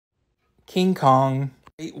King Kong,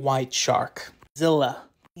 Great White Shark, Zilla,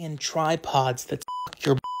 and tripods that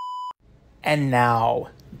your. And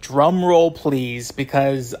now, drum roll please,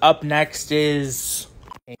 because up next is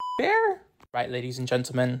a bear. Right, ladies and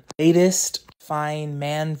gentlemen, latest fine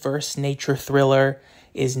man vs. nature thriller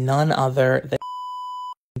is none other than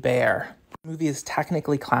Bear. The movie is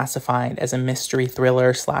technically classified as a mystery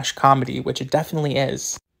thriller / comedy, which it definitely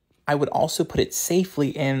is. I would also put it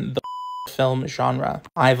safely in the film genre.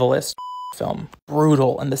 Survivalist film.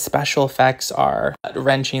 Brutal, and the special effects are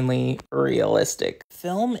wrenchingly realistic.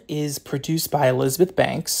 Film is produced by Elizabeth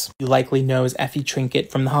Banks, who likely knows Effie Trinket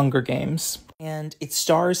from The Hunger Games. And it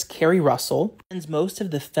stars Carrie Russell, spends most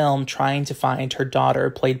of the film trying to find her daughter,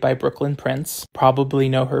 played by Brooklyn Prince. Probably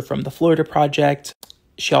know her from The Florida Project.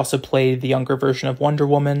 She also played the younger version of Wonder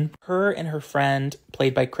Woman. Her and her friend,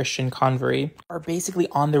 played by Christian Convery, are basically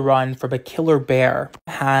on the run from a killer bear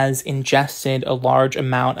who has ingested a large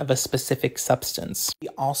amount of a specific substance. He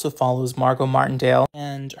also follows Margot Martindale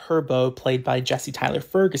and Herbo, played by Jesse Tyler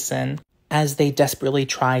Ferguson, as they desperately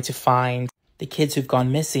try to find the kids who've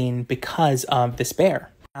gone missing because of this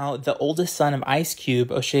bear. Now, the oldest son of Ice Cube,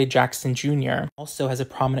 O'Shea Jackson Jr., also has a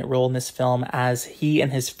prominent role in this film, as he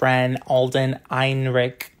and his friend Alden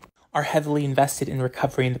Ehrenreich are heavily invested in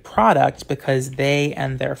recovering the product because they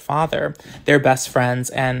and their father, they're best friends,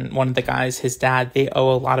 and one of the guys, his dad, they owe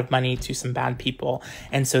a lot of money to some bad people,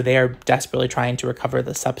 and so they are desperately trying to recover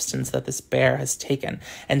the substance that this bear has taken.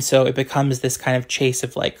 And so it becomes this kind of chase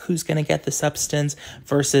of like, who's gonna get the substance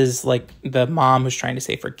versus like the mom who's trying to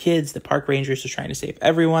save her kids, the park rangers who's trying to save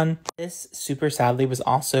everyone. This, super sadly, was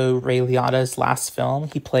also Ray Liotta's last film.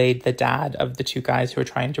 He played the dad of the two guys who are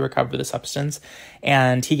trying to recover the substance,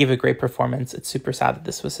 and he gave a great performance. It's super sad that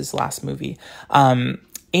this was his last movie.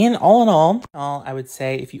 In all, I would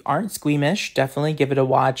say if you aren't squeamish, definitely give it a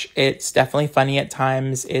watch. It's definitely funny at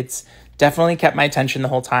times. It's definitely kept my attention the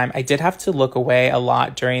whole time. I did have to look away a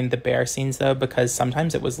lot during the bear scenes though, because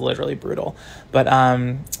sometimes it was literally brutal. But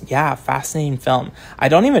yeah, fascinating film. I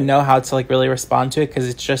don't even know how to like really respond to it because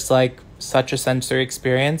it's just like such a sensory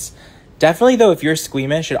experience. Definitely though, if you're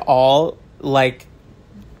squeamish at all, like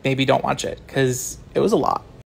maybe don't watch it because it was a lot.